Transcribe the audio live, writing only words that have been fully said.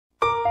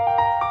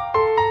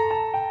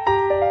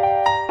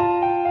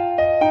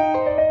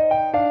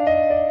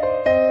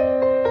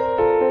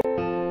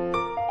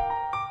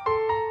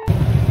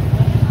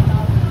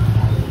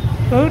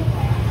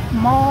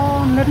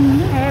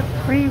morning,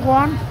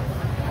 everyone.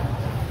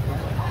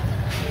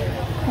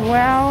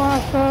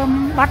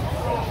 Welcome back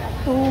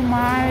to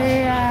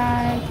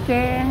my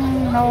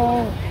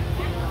channel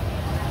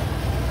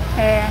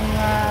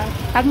and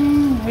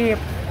Tan Hiep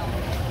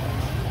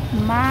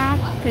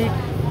Market.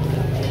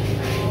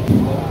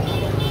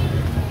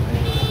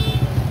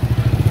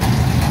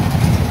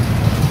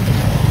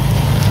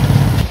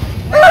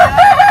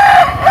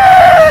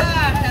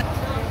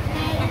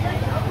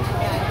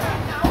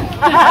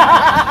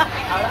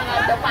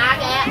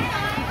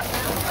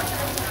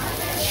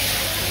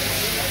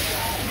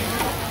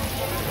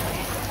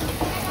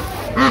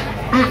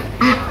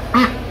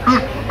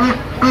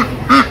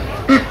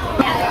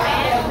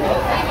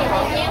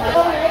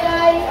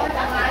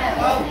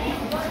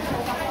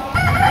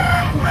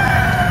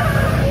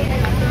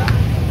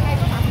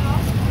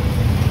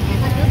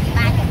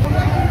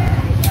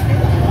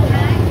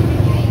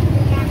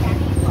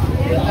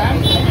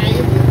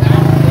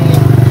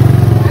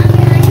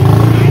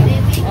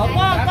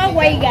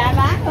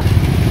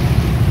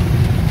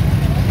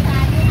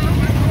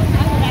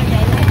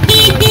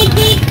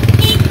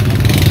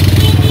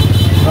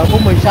 Rồi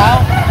phút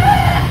 16.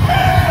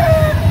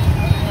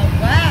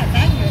 Quá,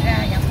 sáng vừa ra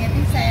dọc nghe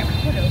tiếng xe mà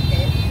không có được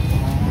kịp.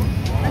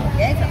 Nó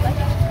dễ thật đấy.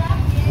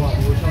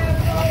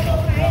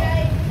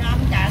 Năm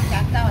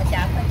chặt đâu mà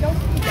chặt nó chút.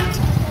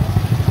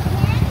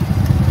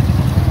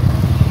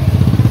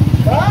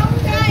 4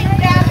 cái,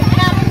 5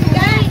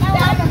 cái,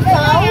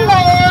 đổ luôn.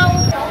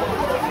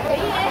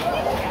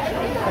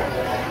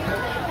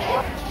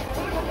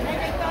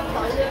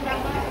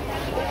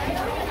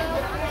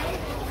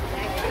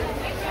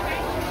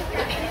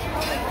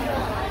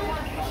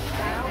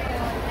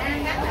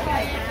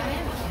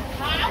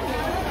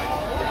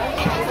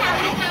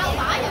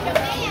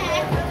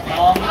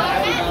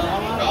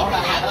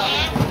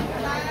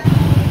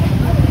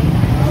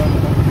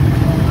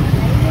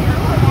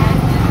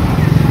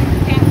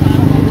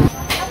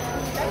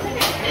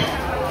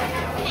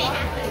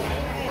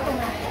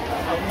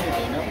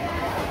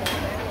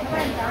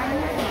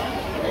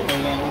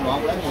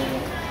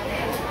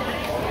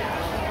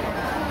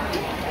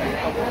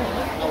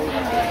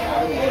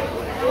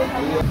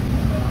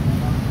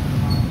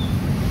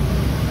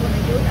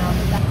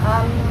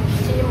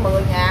 Sim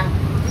 10.000,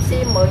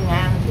 sim 10.000,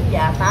 trứng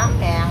gà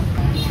 8.000.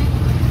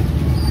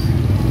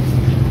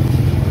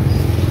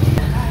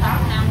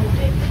 8.000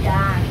 trứng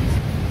gà.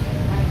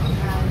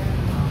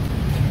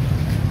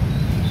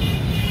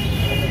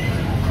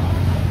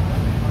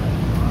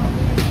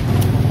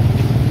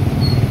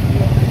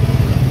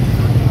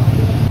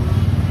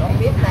 Còn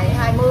bếp này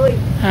 20.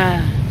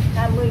 20.000.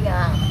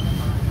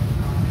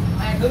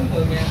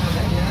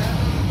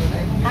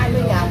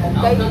 20.000 một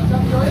cây.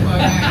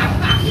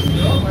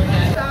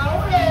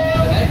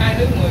 Hai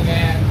đứa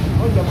 10.000.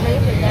 Ôi dùng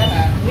miếng thì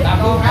nha. Miếng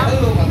ngon lắm.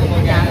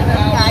 Cái nhà nó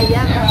đánh cay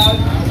á.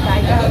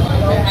 Cay đó.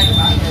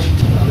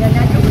 Giờ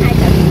nó chút 2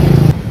 trận.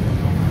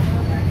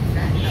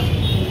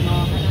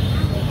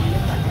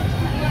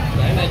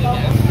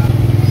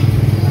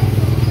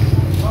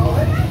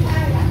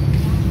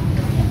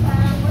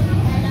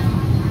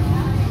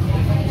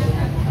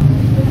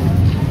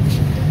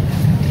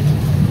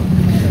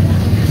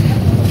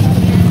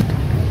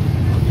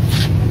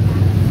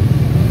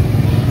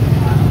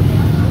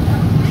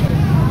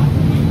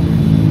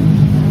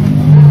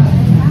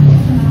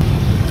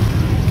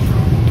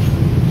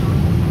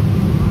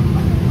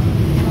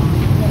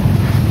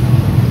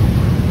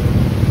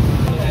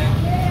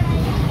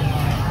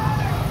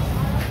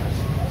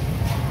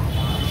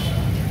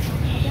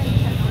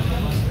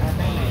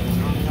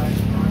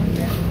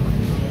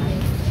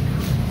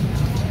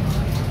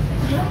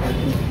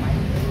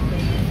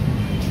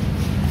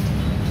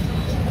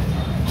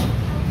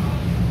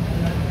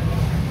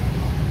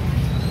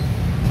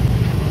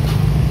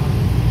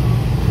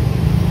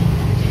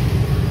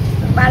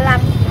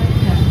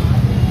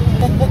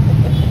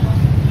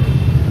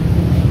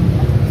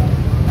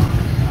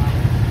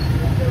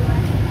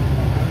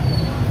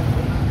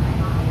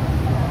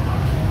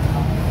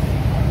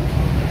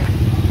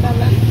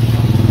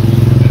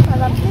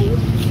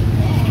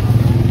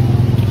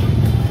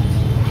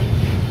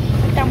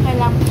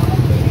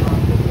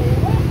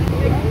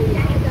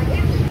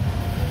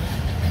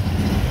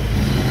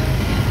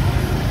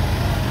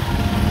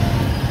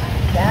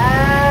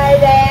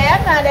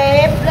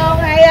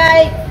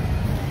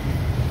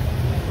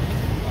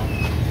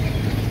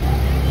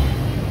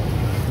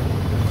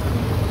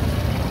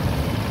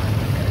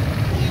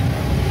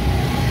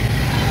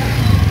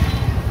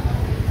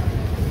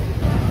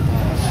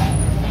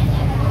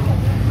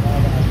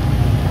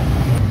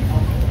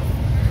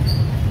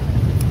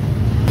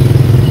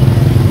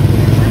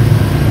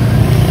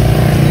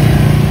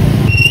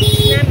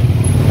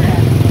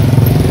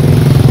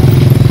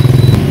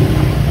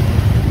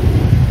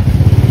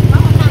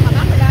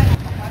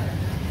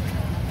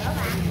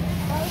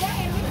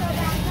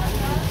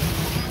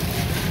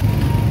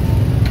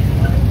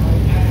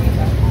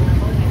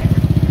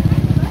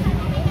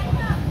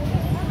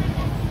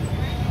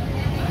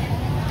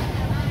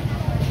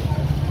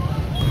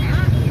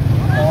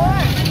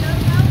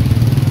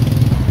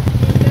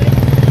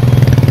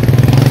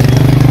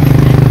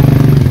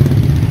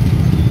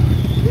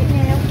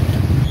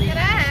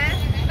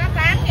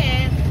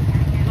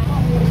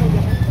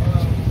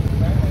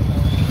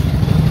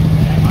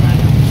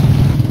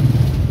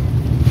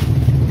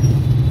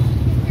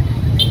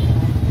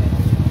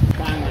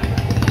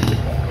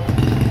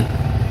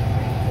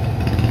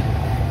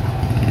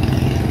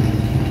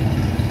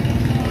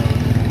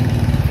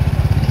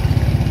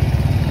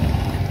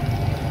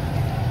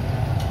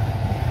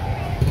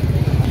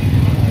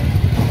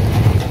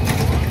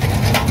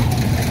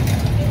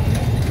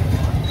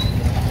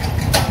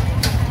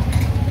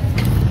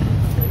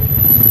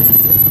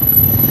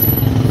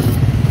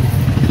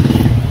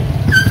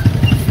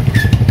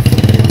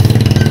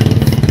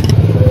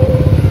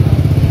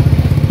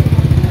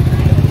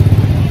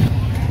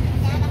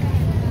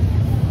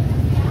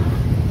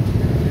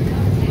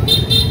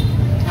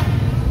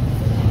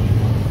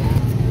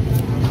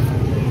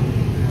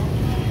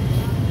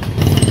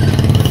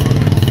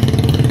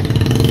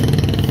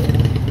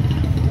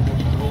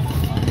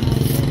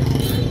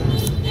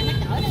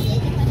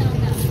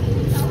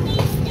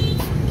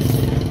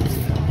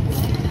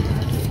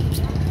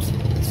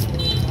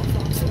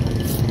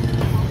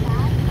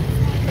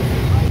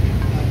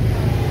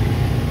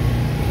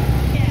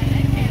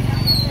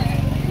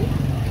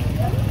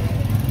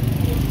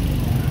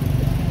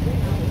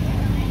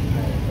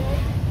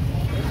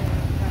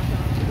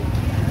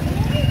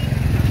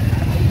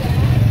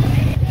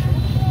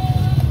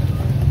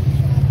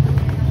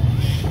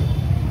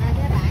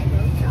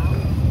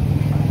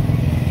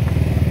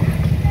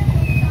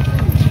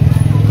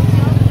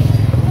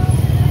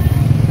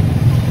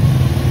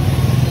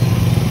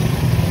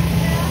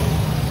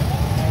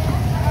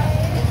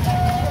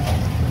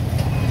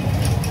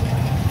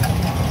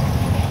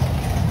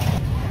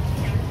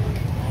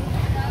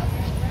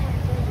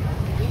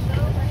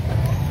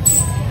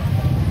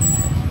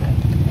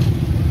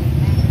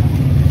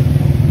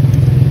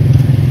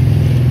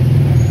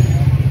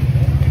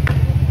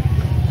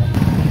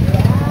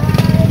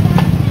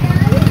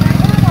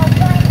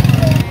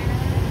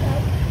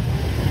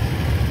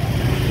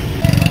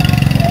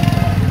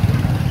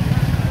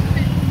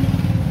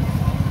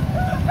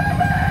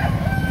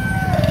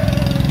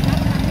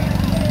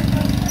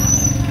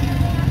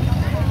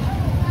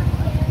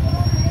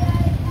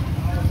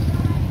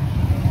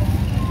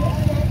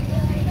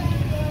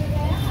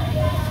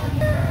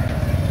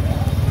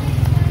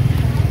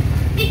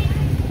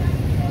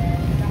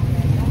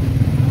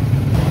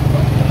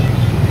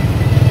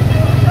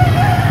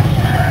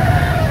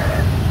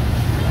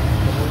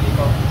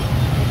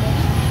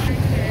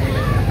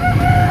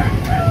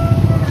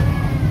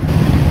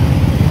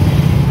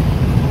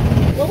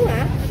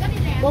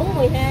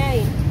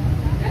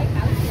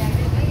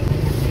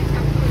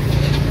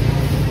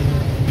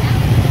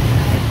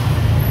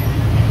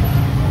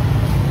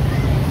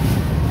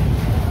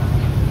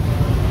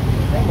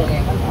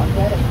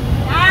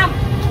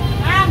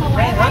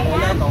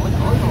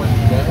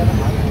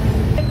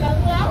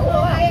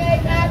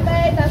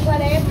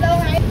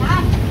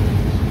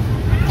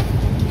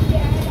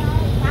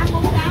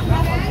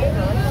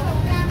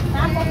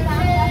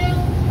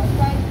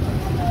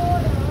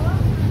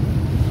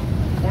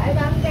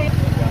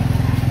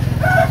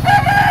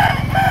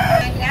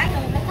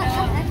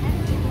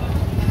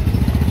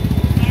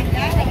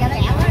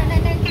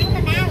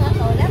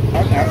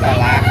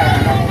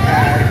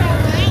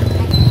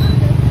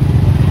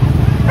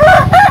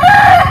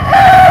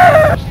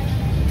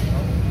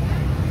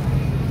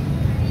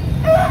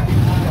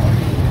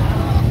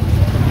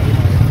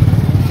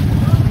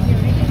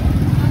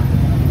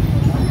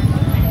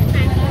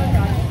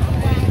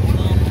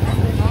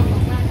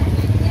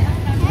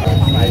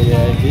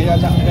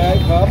 chế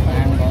khóm mà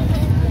ăn còn.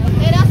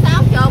 Cái đó 60.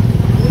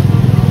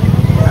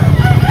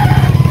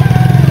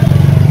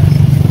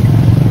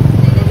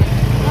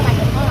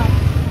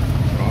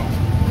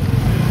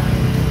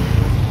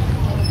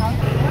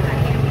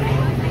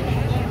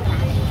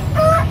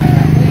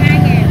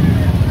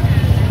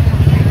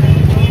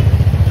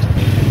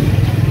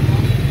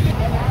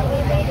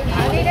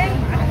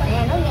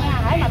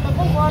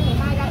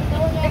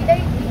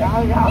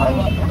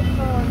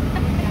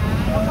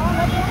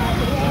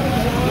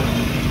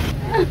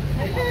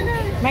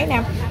 Mấy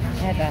năm?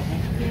 Hết rồi.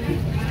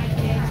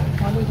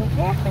 Thôi đi chỗ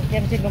khác, rồi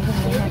em xin công thức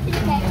nữa.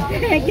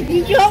 Chị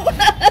đi chốt.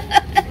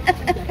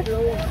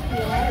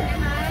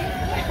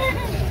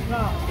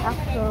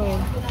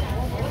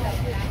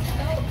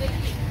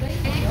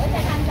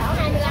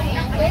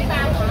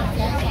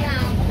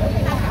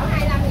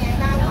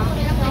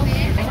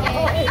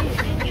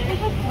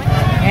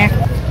 Nè.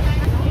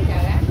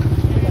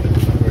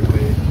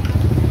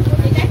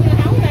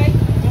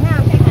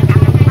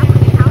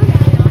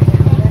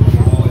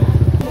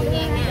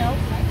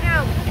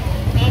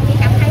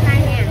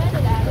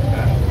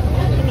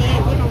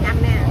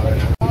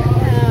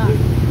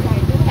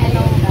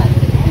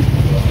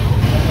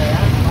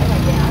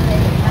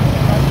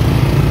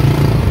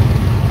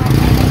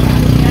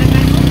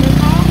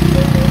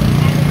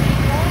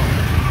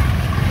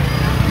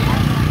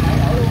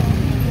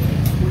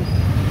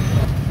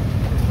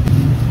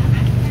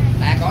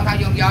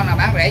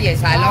 Về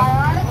xài luôn.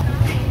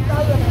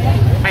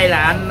 Hay là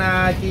anh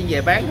chuyên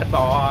về bán thịt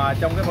bò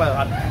trong các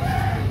loại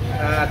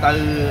thịt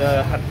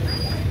từ thịt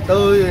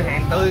tươi,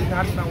 hàng tươi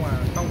thanh không à,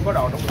 không có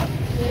đồ đông lạnh,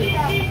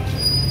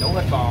 đủ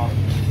thịt bò.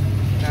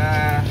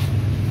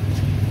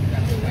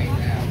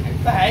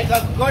 Có thể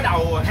có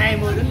đầu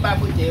 20 đến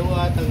 30 triệu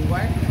từng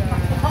quán.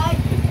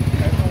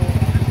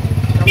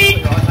 Trong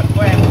cái loại thịt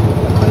của em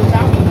tươi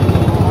sống.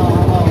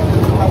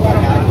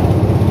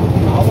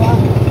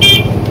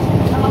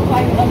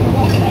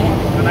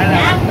 Đây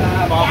là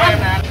bò của em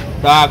nè.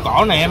 Rồi,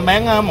 cỏ này em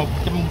bán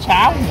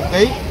 160 một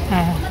ký.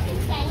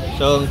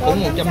 Sườn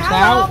cũng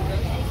 160.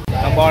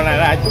 Còn bò này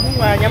là chúng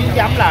nhắm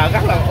chấm là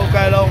rất là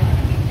ok luôn.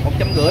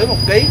 150 một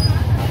ký.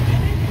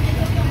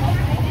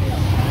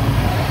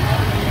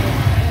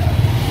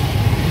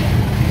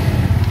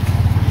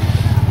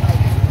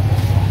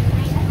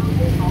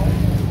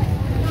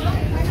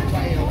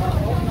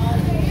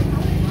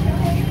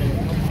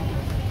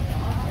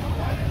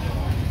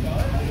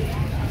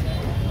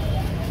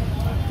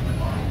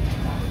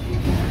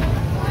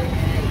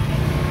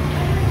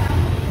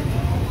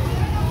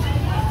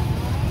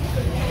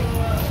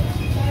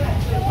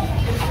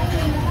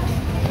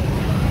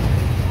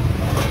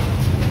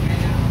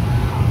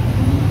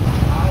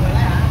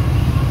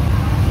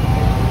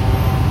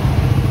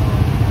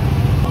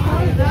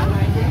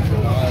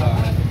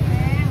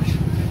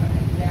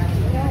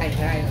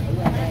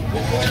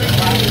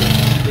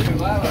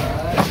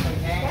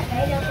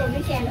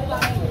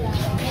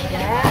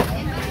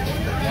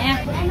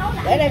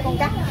 Để đây con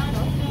cắt.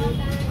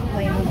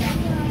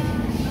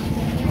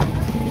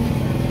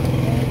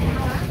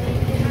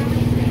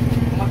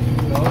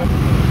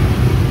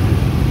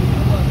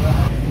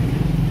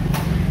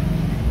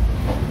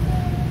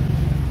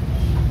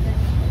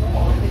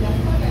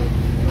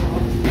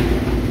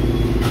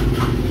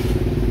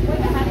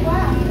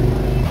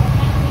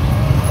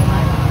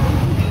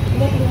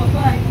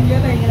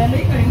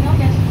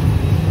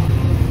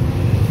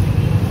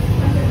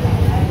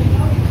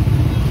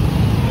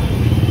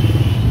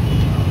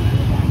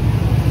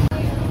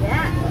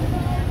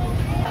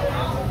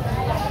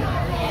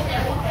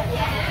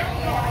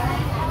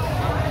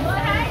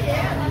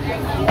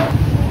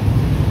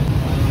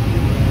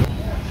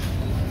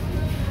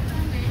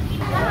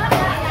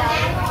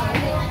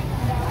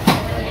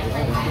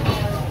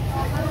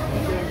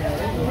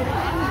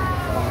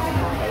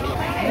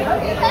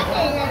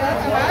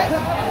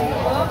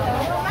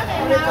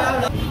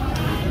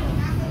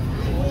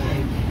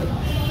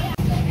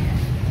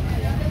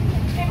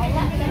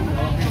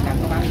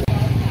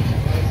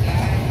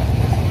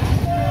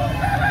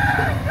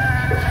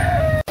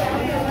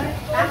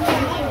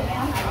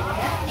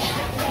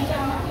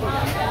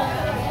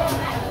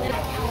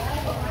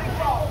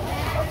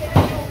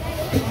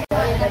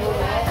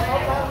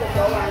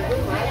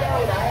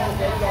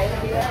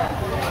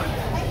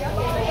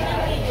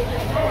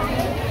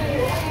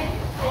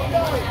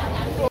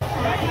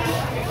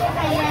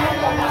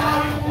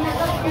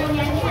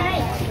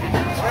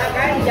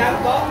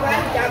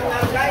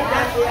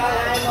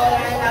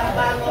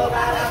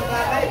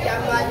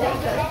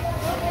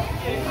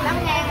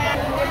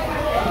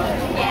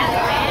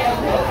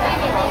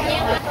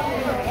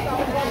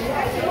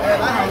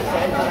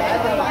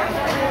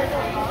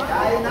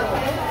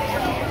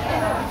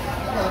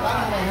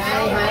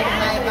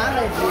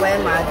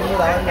 Quen mà như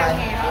vậy anh này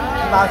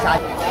bao xài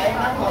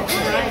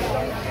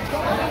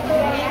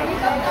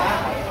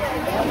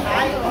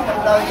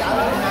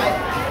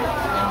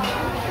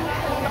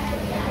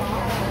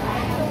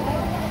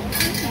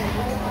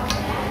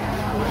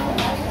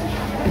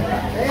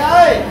đi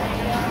ơi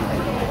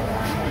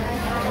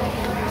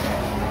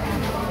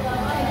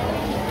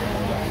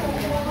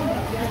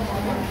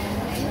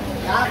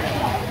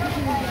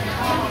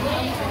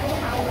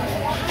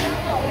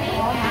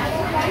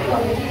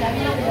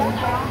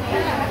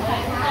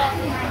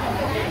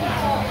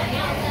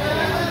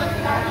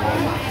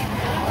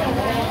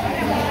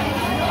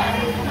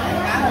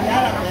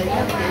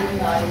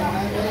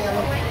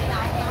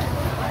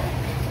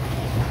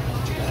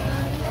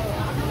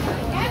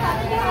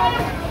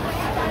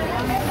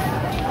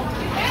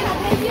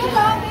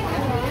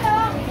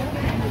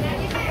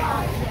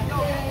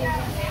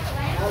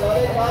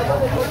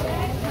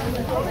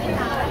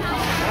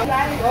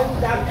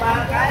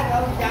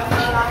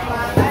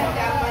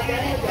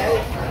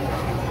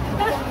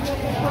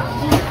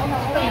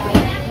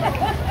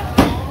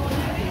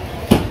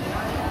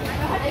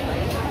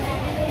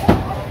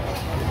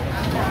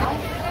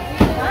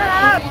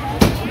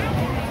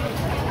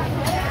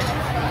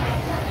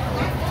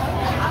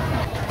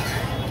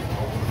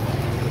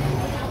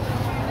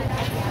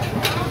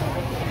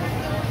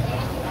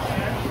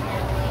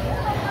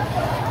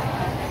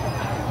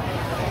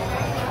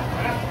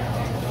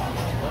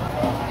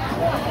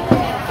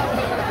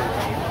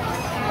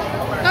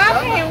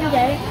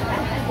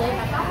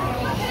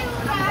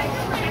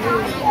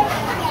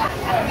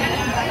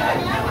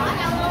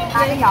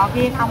Cái giò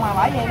kia không mà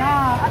bởi vì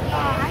nó ít có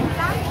ấy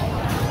lắm.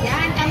 Dạ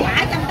anh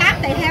 170,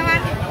 180 tùy theo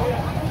anh.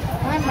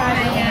 Mấy bò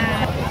này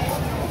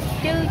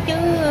chứ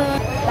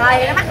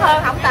tời nó mắc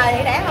hơn, không tời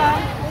thì rẻ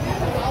hơn.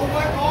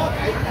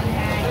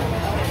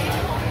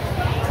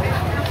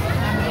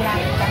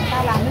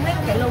 Ta làm miếng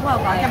vậy luôn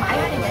không gọi cho mãi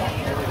hết như vậy.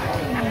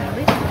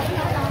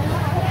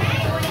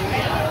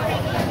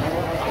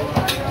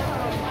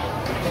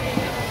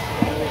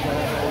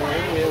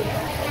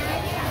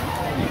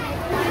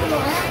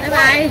 Bye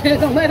bye,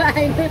 còn bye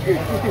bye nữa.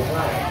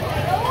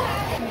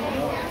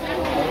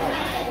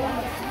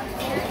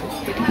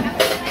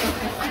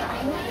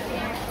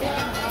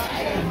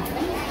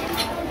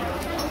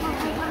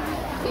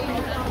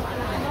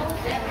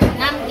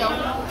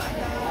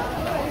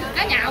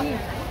 Cá nhộng.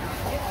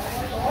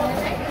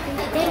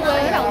 Cái quê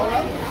ở đâu?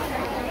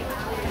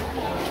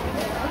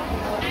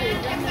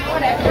 Có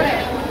đẹp, có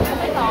đẹp.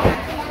 Thấy ngon.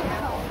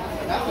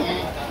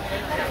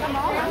 Có mố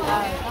hả?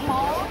 Có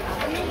mố.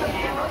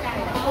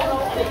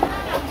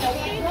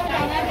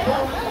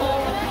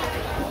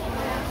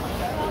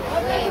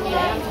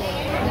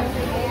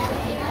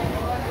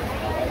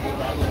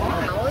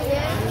 Nổi chứ.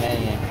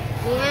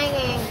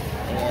 12.000.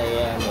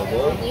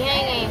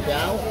 12.000.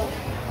 Cháu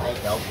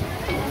 20.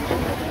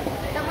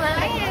 Đâu mà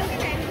lấy em cái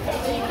này.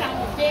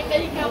 Chê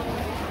đi không?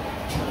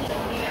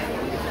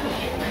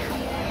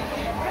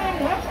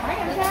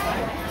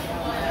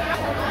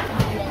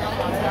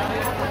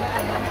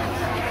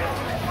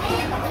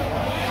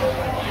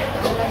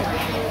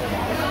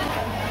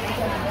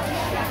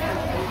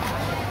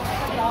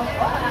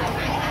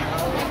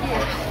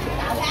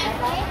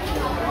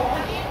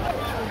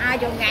 Ai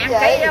dùng ngàn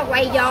ký đó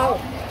quay vô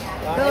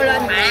đưa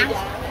lên mạng.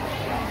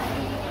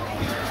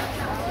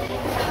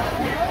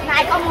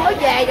 Nay có mới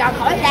về rồi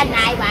khỏi lên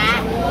này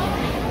bà.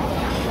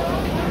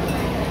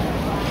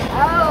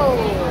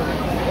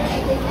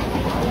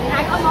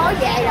 Nay có mới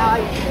về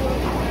rồi.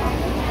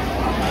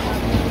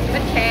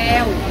 Bánh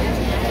xèo.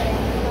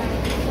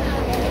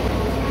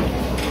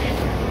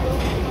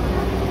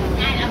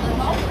 Nay là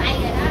 14 tay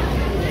rồi đó.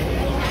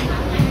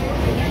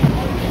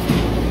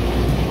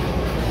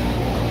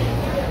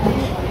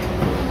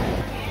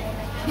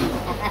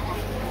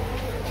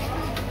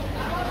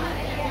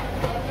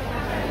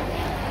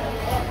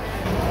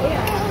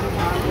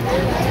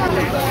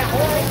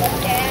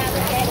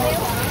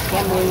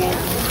 Dạ 10.000.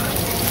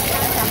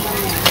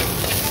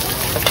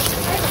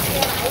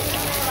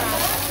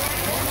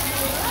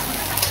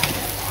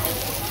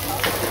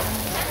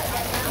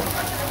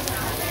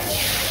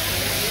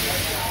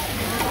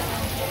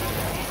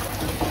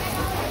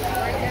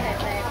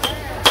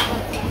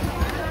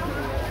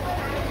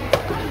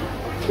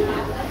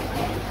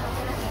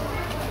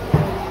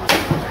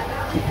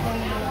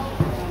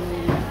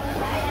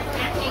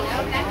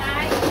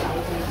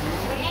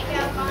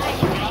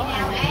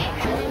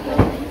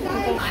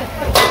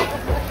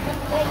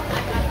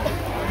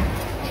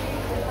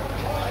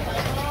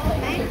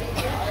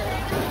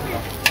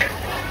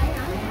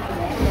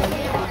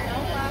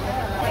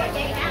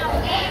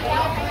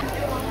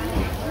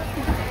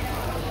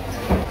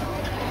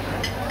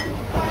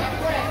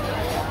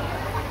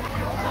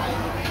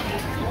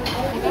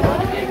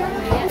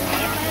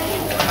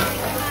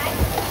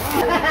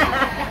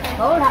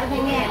 Ủa thật thì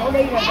nghe, ủa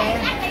đi rồi kìa.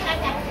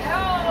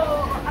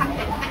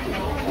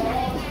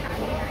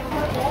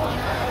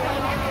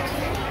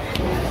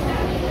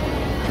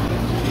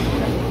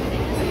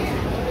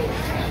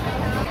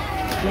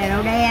 Về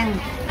đậu đen.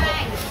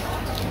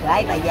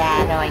 Lấy bà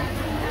già rồi.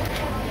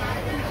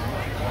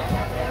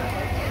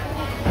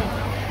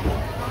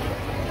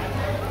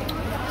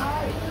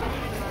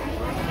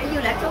 Cái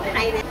như là số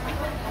này nè.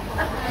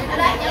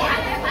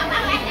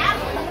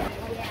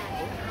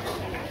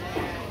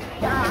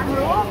 Cho ăn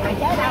lúa, mày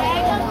chế đâu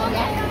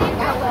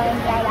đâu bên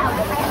trai đâu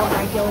không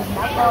phải chuồng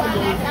đã cô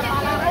gì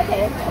nói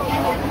thiệt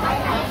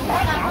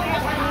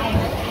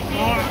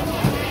nè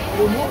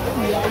đi nhất cũng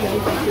vậy vậy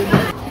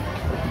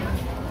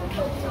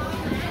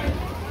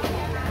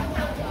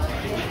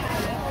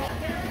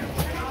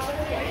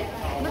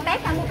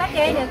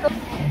giờ cô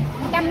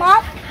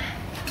 101.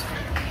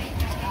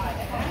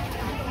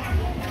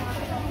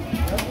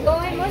 Cô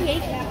em nói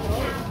gì?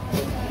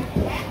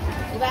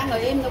 Chị ba ngồi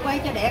im rồi quay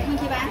cho đẹp nha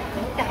chị ba.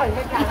 Trời ơi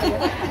trời.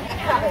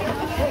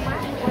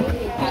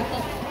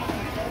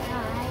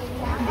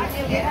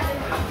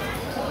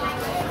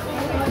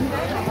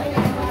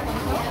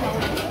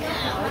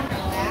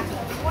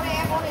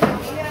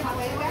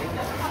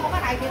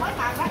 Cái này thì mới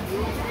tàn đó.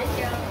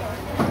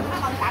 Nó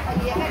còn tạt rồi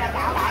gì hay là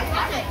cạo lại.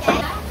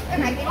 Cái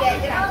này đi về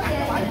chứ nào.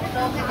 Bỏ vô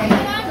đường cái chị.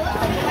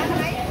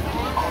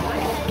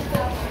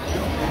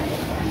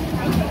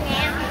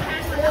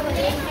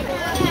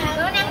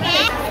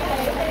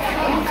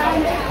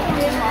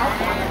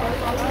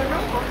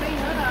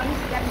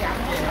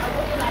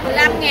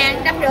 $15.000,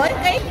 150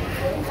 ký,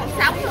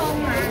 sống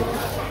luôn mà.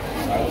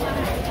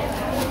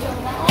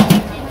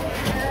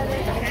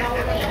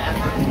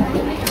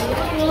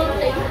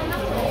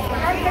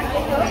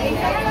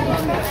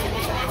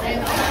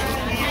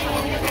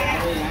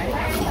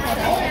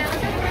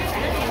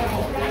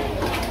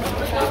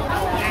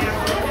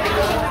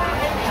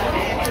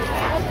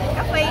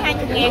 Cà phê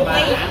 20.000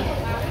 ký.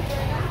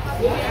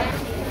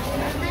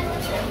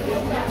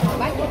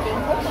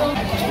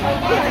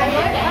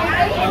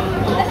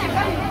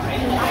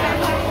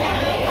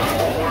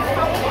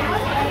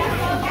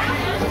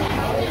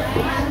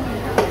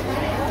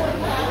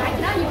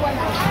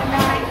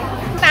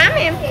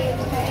 Em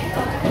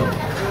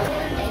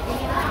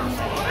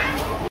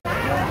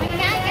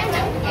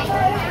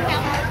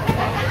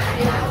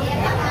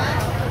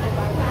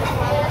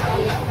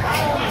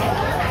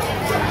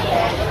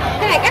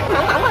cái này cắt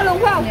mỏng mỏng luôn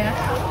phải không? Dạ.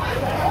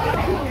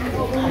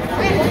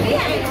 Em một ký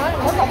này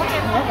mỗi cục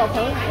em mỗi cục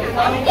thử.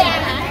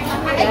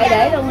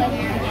 Để luôn đi.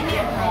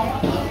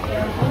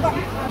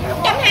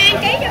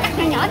 120 ký cho cắt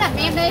nhỏ là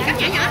em đi, cắt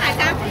nhỏ là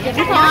sao?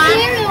 Cắt nhỏ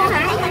xíu luôn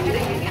hả?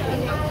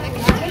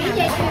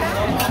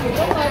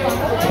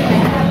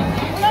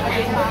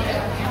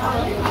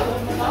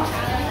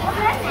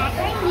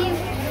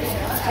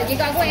 Rồi chị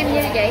coi của em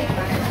như chị.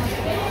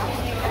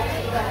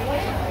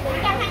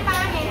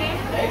 123.000 nè.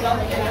 Con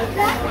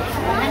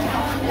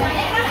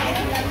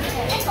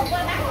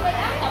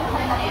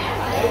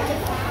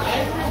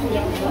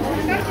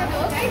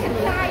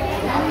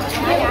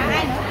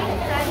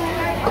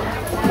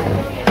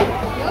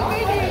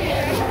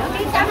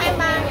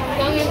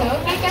em nữa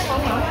cái chắc con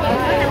nhỏ.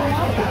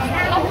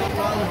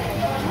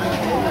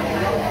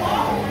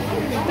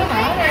 Nó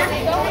mở ra đi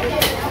cô.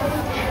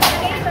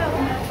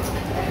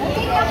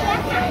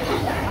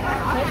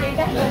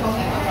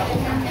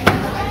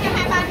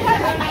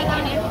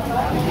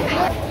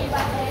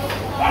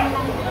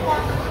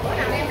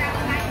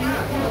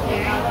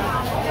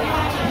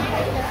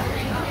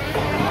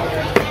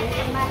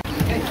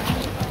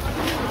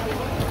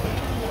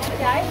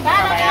 Đó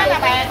là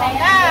bè, còn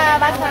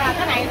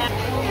cái này nè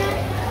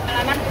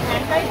là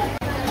 50.000 ký.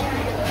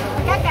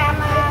 Cá cam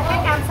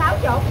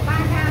 60,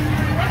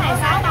 cái này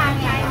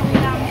 63.000.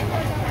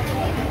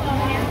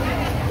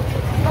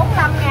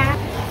 45.000.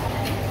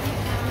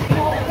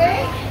 1 ký.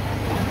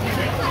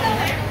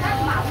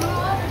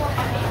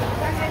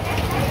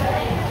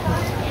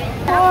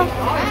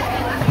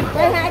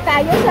 Đây 2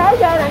 tài với số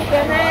vô là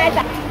chiều nay 2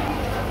 tài.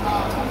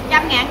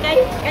 100.000 ký.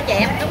 Cá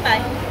chẹp đúng rồi.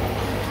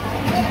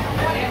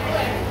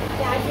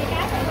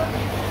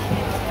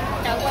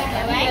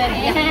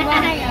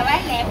 Người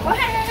bán đẹp quá.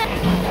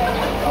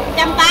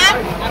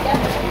 180.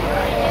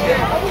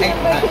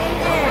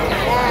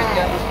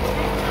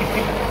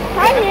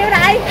 Có nhiêu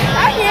đây?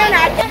 Có nhiêu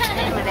nè.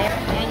 Mà đẹp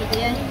nè gì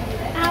chị ơi.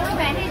 Mấy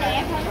bạn thấy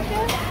đẹp hơn lúc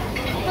trước.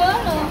 Cứa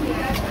luôn.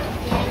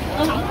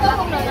 Không cứa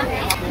không được á.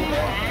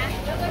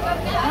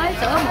 Ơi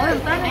sữa mỗi lần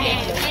Tết nè.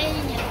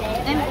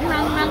 Em cũng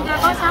nâng cho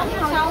có sống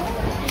không?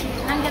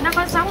 Nâng cho nó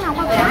có sống không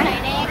có gãi.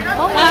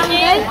 45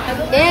 ký.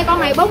 Chị con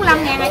này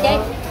 45.000 hả chị?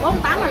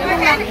 48 rồi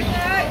 45.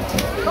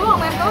 Cứu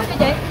không em cứu cho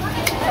chị?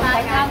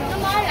 Không, nó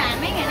mới là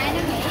mấy ngày nay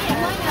nó nghỉ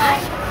mới rồi.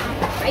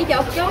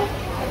 70 chú.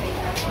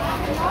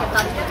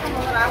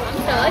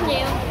 Sữa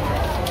nhiều.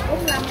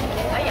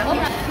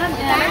 45.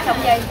 Nó lấy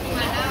trồng gì?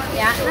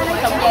 Dạ, nó lấy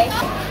trồng gì?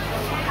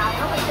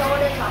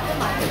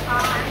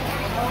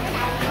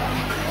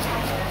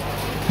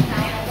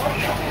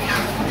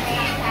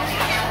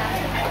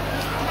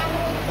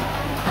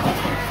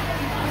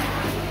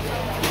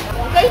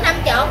 Ký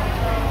 50.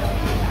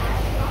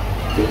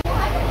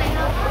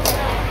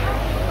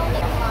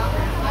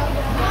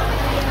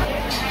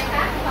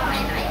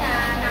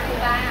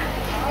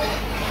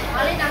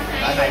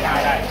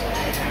 Đây.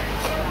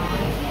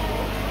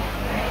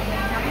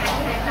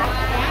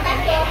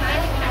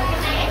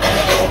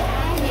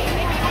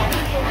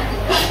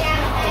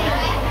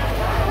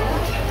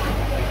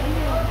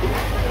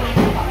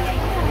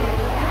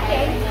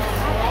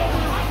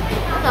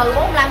 Từ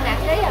 45.000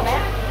 ký rồi bé.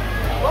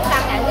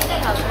 45.000 ký cái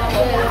thừ.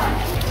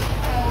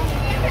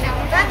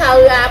 Cá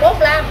thừ là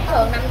 45,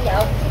 thường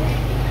 50.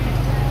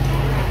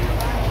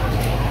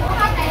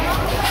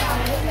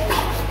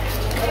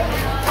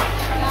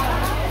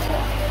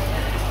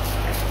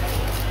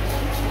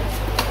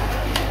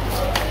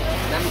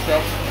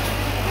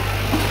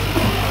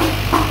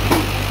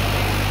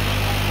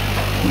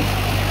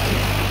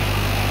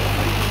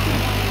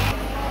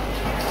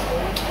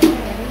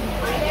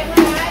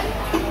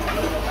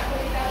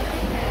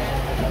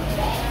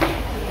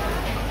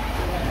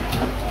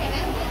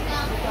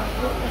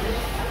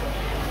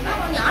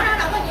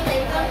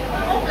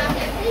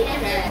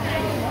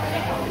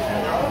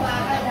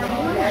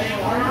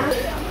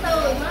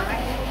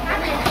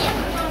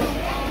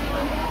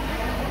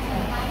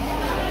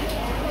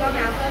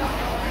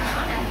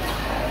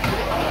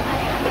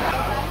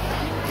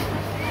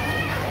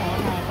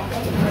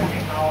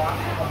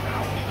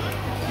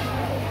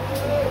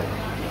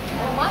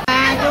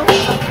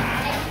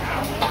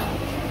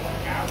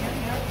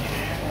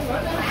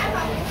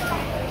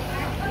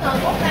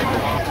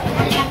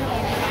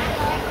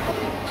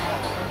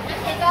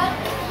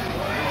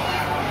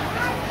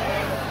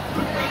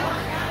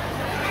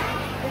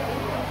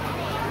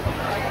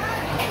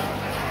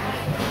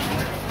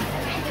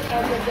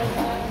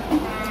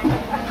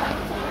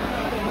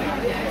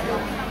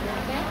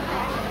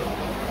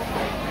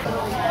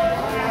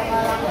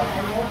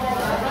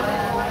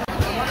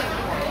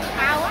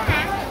 Tàu á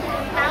hả?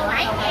 Tàu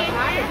 7.000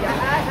 hả?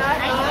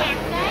 7.000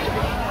 đấy.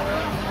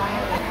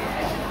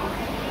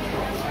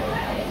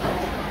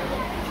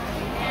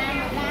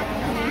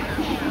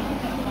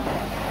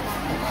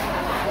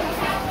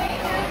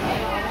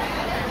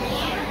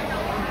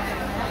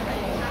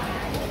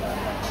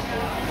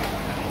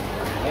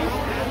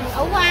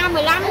 Ủa qua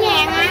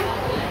 15.000 anh.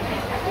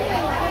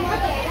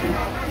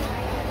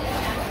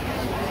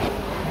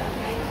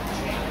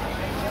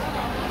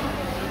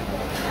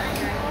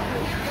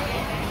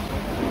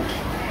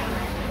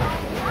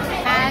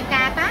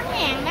 Cà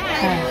 8.000 đó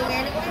hả?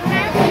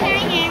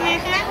 2.000 nè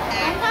cá.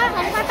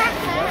 Không có tắt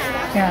nữa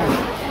hả? Dạ.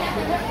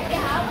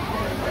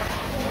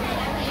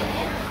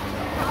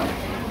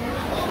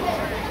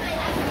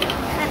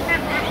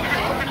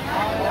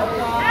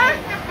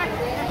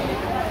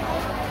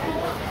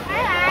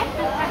 Thấy lại.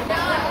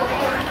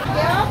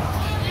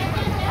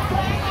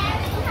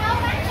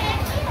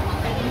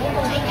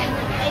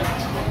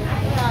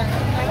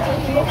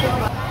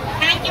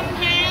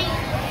 220.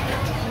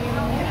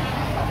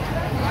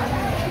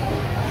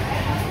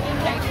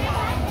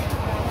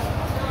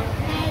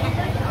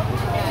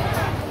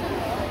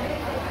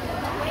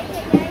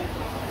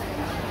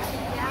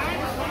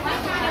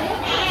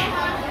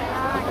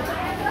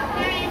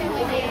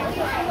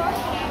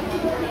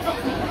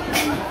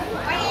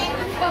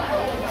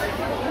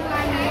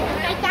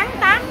 Cái trắng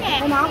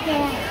 8.000. Nó kìa.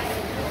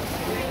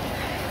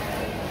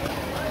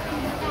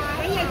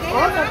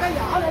 Ủa rồi cái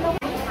vỏ này đâu.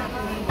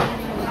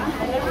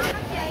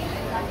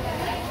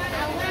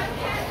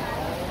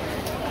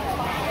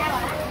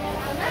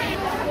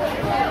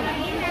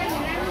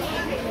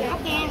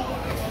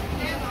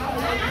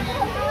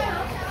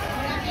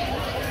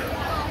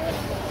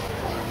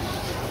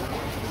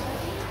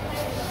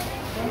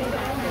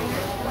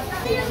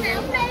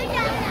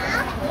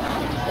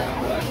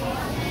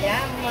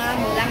 Dạ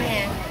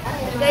 15.000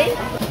 ký. Vậy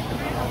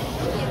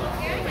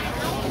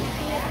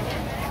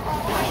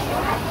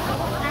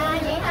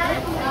hả?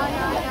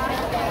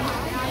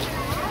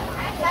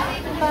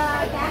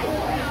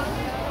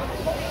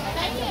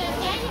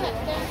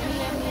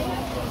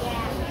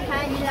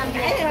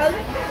 Cái thì hư.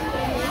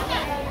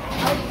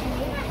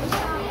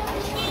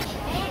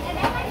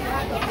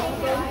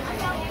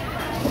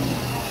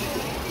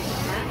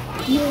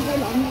 Mua cái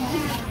lộn nha.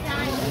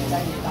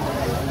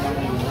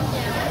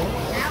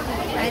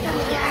 Đây là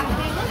giá.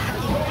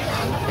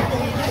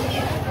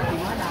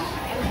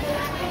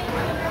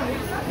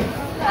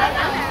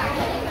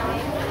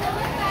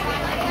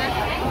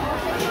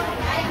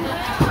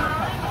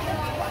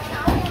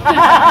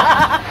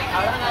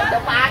 Cho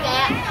ba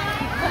kìa.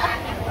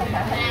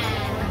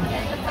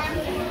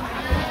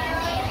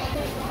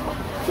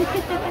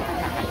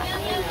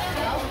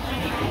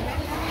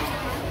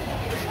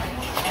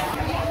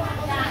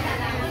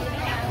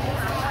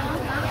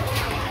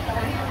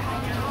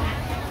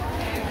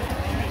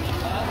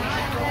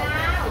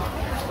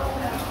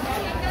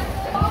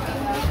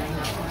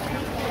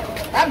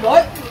 Tám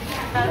rưỡi.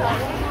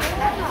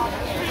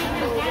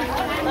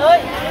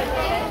 Ơi.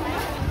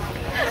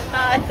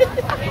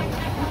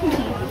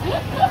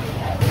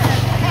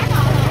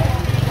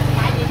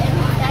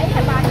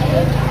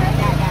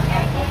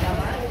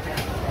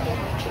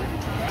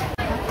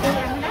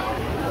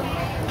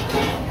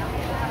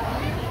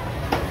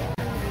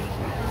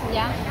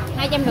 Dạ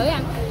 250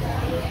 anh.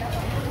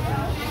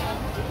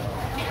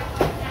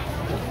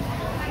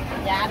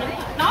 Dạ đúng.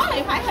 Đó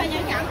thì phải hơi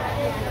nhân nhận.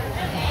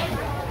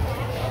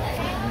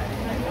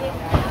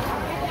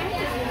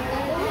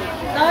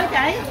 Tới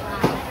chị.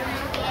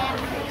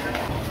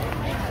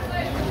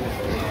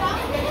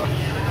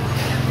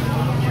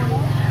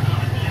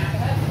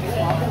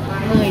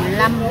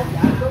 $15.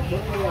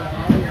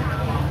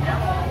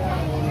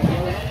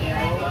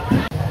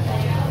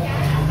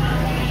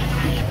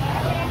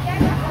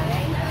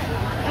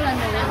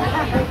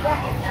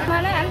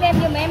 Mà nói anh đem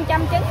giùm em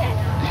 100 trứng nè.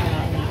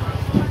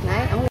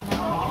 Đấy, ông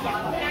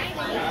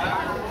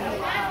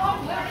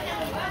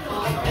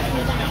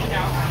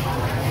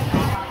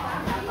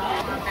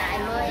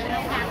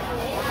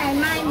ngày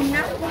mai mình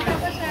nấu cũng không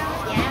có sao.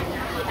 Dạ,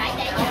 tại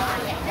đây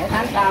để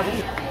tháng sau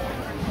cũng.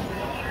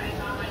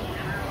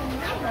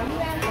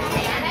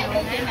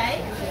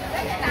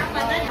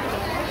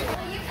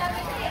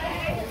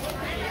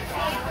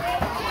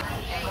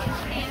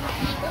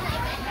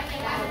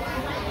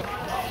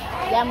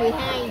 Dạ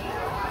 12.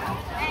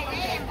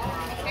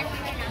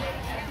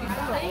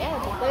 Rẻ rồi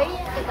một tí,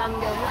 cái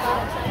cần đường nó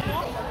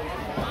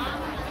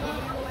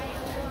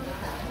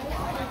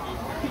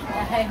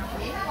đây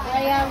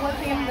quay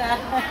phim rồi.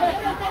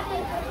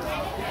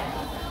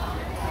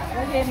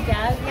 Quay phim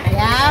chợ.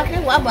 Dạ,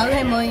 cái quả bự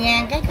thì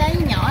 10.000, cái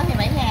nhỏ thì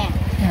 7.000.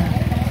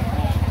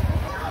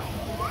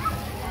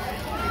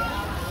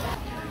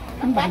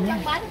 Bánh bánh nha.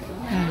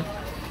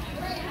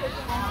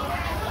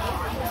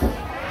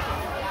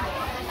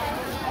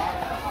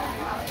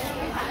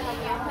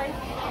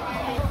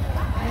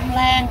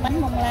 Lan Lan,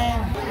 bánh bông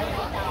lan.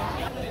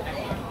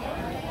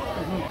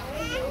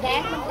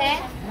 Đáng, bánh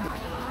đáng.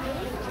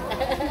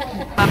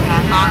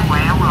 5.000 con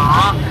quẹo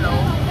ngựa.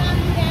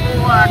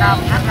 Cua đồng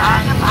nhất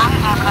thái nhất thái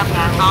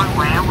 25.000 con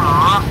quẹo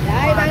ngựa.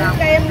 Đây bánh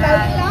kem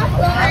đựng lót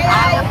luôn đây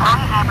đây. Nhất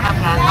thái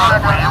 25.000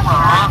 con quẹo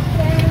ngựa.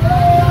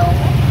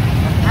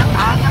 Nhất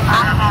thái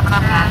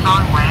 25.000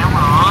 con quẹo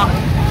ngựa.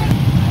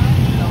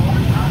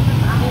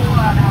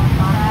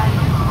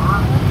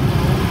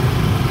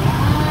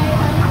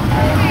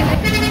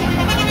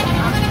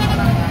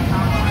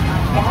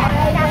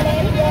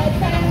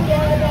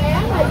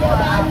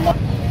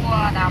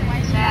 Cua đồng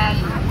xay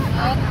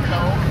ớt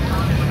luộc.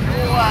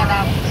 Cua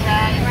đồng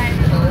xay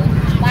luộc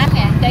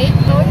 3.000 ký.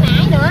 Chuối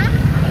nãy nữa.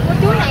 Có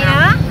chuối này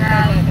nữa.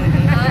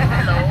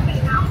 ớt luộc.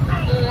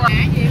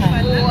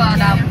 Cua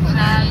đồng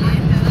xay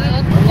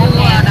ớt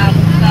cua đồng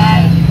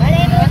xay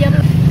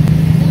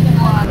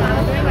cua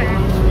đồng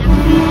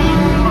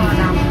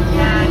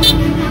xay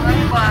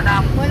cua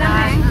đồng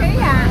xay Ký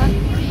à.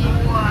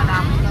 cua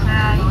đồng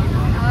xay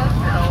ớt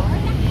luộc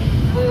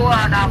cua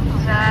đồng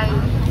xay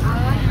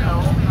ớt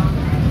luộc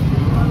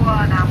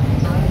cua đồng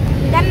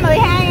Chanh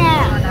 12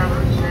 à. cua đồng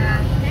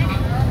xay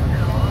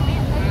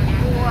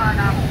cua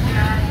đồng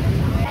xay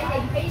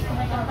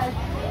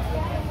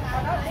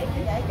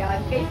Trời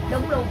ký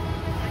đúng luôn.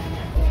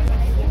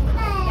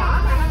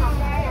 Nhỏ mà nó còn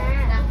đây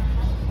à.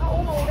 Nó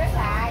uống mua để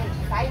xài.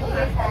 Tại vì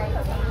để xài.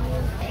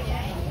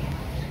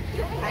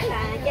 Phải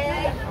là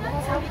chơi.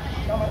 Xong.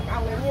 Rồi mình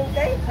cầu là nhiêu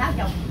ký?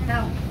 60.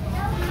 Không.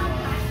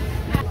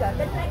 Rồi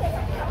tính lấy cái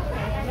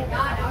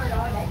đó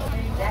rồi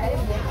để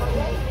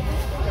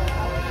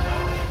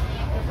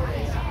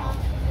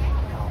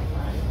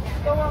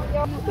vô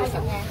vô 200.000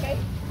 ký.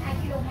 2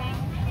 kg.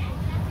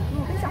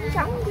 Cái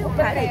sống chứ không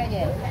phải là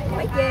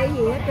phải chê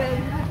gì hết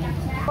trơn.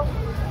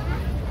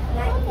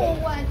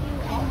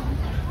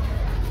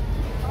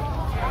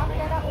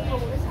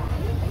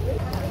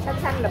 Xanh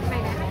xanh lụm này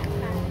nè.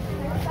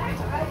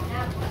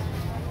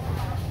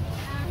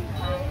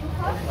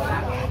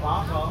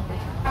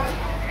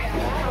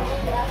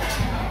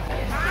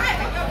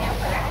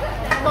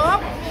 Mốt.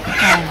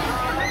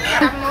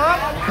 Mốt.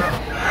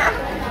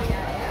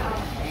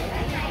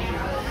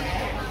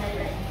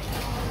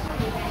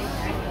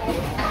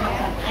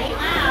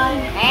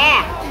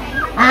 Nè.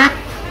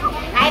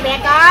 Hai mẹ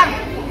con.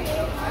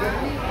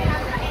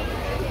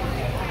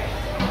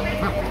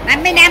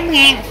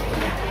 55.000.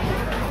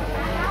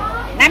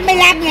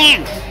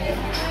 55.000.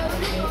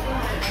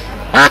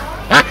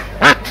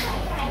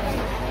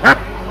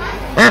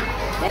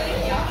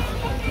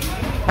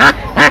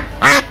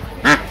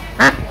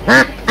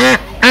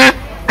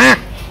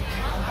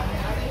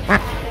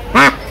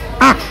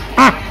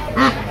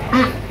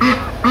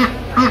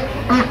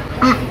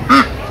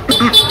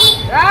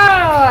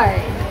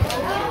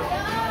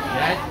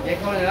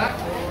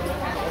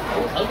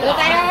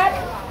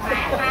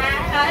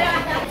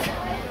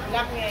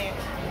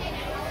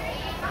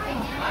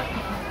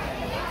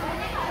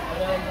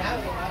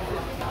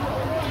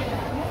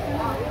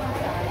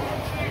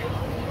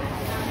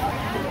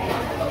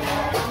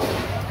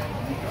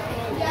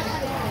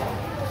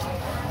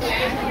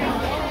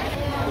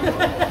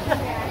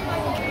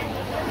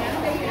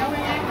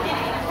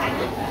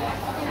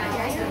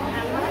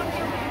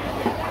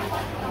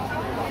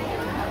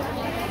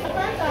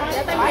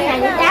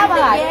 Cháu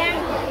rồi.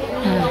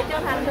 Chau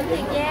Thanh đến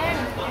Tien Giang.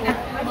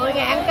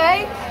 10.000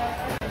 ký.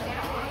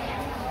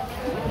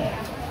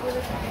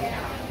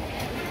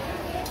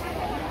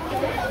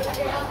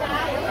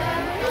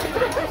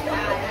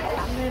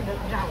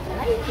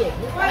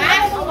 Ba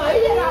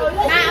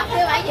không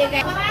kêu bảy gì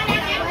kìa.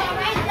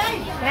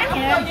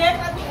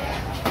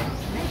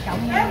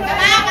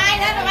 Ba bay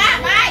lên rồi ba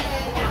bay.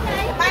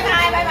 Bye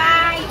bye bye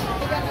bye.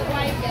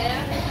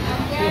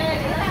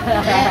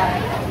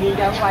 Ghi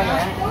cho quay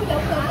nè.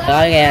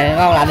 Rồi kìa,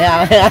 ngon lành thấy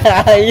không?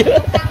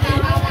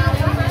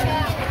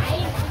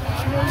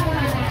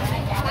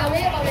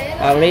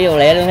 Bào lý bào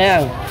lẹ luôn thấy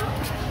không?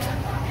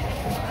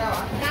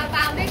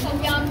 Bao biết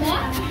con nhôm nữa.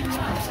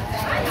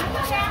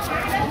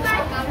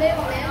 Bao lý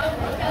bào lẹ luôn.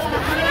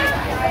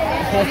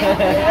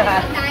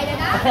 Đây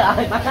đó.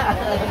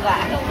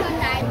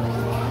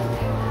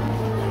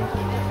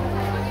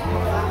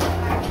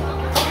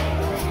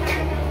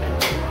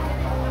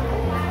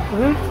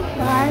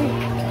 Bye.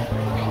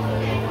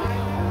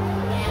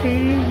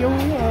 See you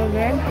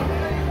again.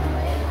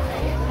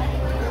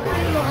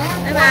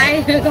 Bye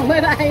bye. Còn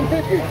bye bye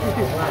nữa.